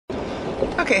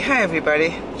Okay, hi everybody.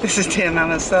 This is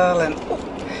DearMamaSal and oh,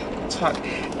 it's hot.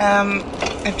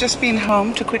 I've just been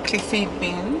home to quickly feed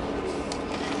Bean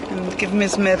and give him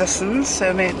his medicine,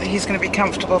 so he's going to be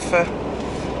comfortable for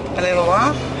a little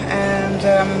while. And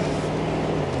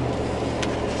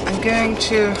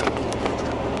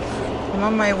I'm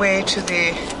on my way to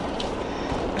the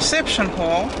reception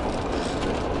hall,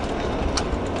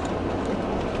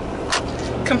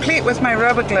 complete with my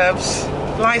rubber gloves,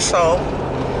 Lysol,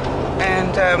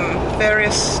 and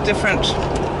various different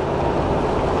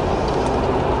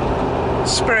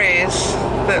sprays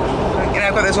that,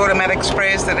 I've got those automatic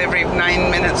sprays that every 9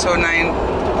 minutes or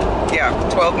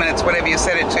 12 minutes, whatever you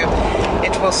set it to,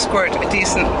 it will squirt a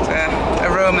decent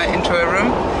aroma into a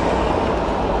room.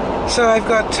 So I've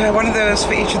got one of those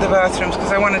for each of the bathrooms,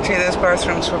 because I want to tell you those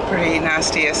bathrooms were pretty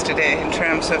nasty yesterday in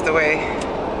terms of the way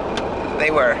they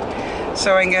were.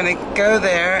 So I'm going to go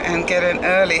there and get in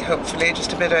early, hopefully,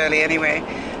 just a bit early anyway.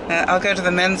 I'll go to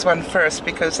the men's one first,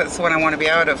 because that's the one I want to be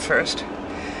out of first.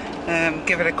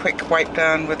 Give it a quick wipe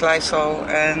down with Lysol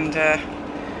and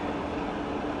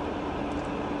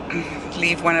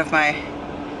leave one of my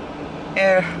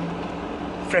air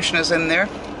fresheners in there.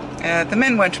 The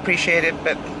men won't appreciate it,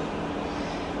 but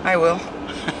I will.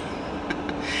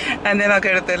 And then I'll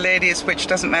go to the ladies, which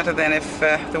doesn't matter then if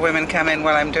the women come in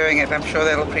while I'm doing it. I'm sure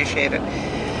they'll appreciate it.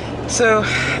 So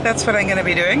that's what I'm going to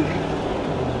be doing.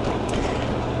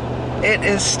 It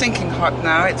is stinking hot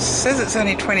now. It says it's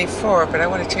only 24, but I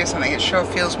want to tell you something. It sure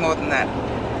feels more than that.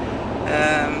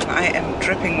 I am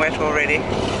dripping wet already.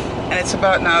 And it's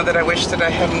about now that I wish that I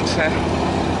hadn't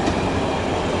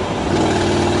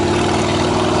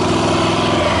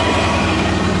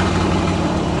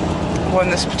worn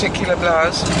this particular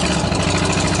blouse,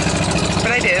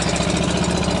 but I did,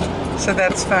 so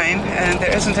that's fine. And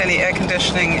there isn't any air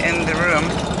conditioning in the room.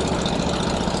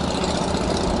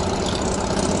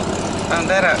 Found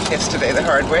that out yesterday the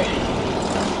hard way.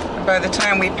 And by the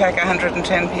time we pack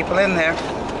 110 people in there,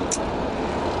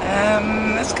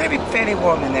 it's going to be fairly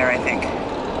warm in there, I think.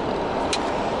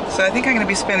 So I think I'm going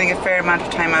to be spending a fair amount of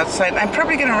time outside. I'm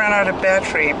probably going to run out of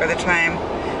battery by the time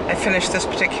I finish this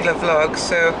particular vlog,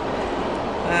 so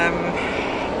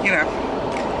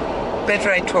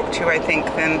better I talk to you, I think,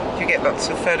 then you get lots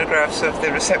of photographs of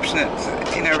the reception.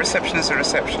 Reception is a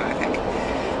reception, I think.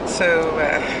 So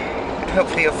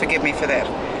hopefully you'll forgive me for that.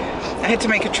 I had to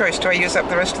make a choice. Do I use up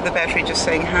the rest of the battery just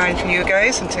saying hi to you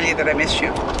guys and tell you that I miss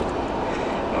you?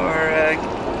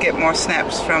 Or get more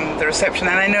snaps from the reception?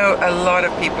 And I know a lot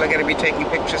of people are going to be taking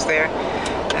pictures there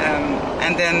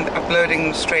and then uploading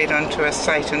them straight onto a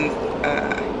site, and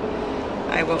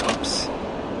I will... Oops.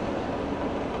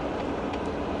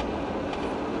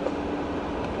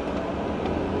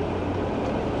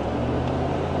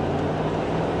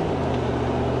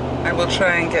 I will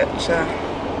try and get...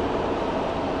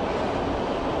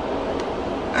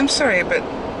 I'm sorry, but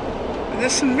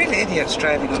there's some really idiots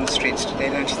driving on the streets today,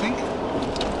 don't you think?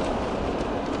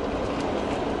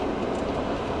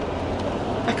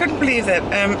 I couldn't believe that.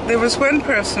 There was one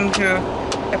person who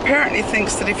apparently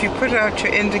thinks that if you put out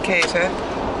your indicator,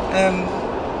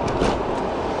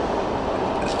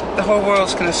 the whole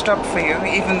world's going to stop for you,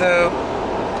 even though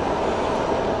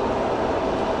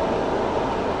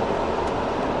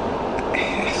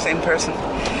same person.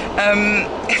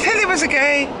 There was a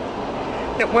guy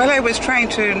that while I was trying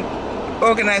to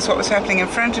organize what was happening in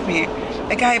front of me,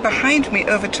 a guy behind me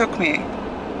overtook me,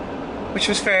 which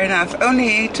was fair enough,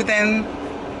 only to then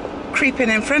creep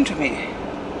in front of me.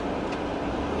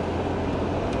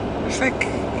 It's like,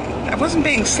 I wasn't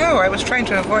being slow, I was trying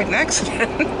to avoid an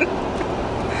accident.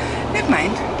 Never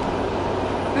mind.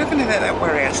 We're not going to let that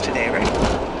worry us today,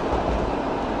 right?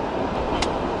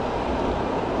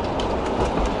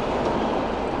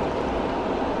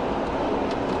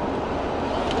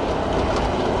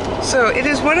 So it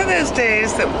is one of those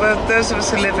days that those of us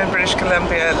who live in British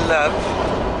Columbia love,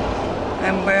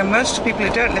 and where most people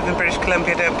who don't live in British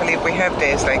Columbia don't believe we have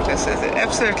days like this. It's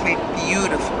absolutely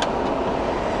beautiful.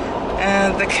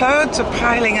 And the clouds are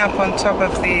piling up on top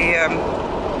of the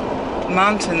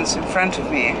mountains in front of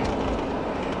me,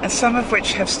 and some of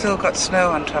which have still got snow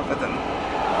on top of them.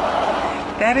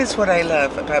 That is what I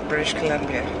love about British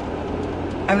Columbia.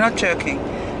 I'm not joking.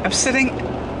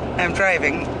 I'm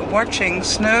driving, watching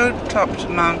snow-topped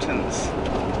mountains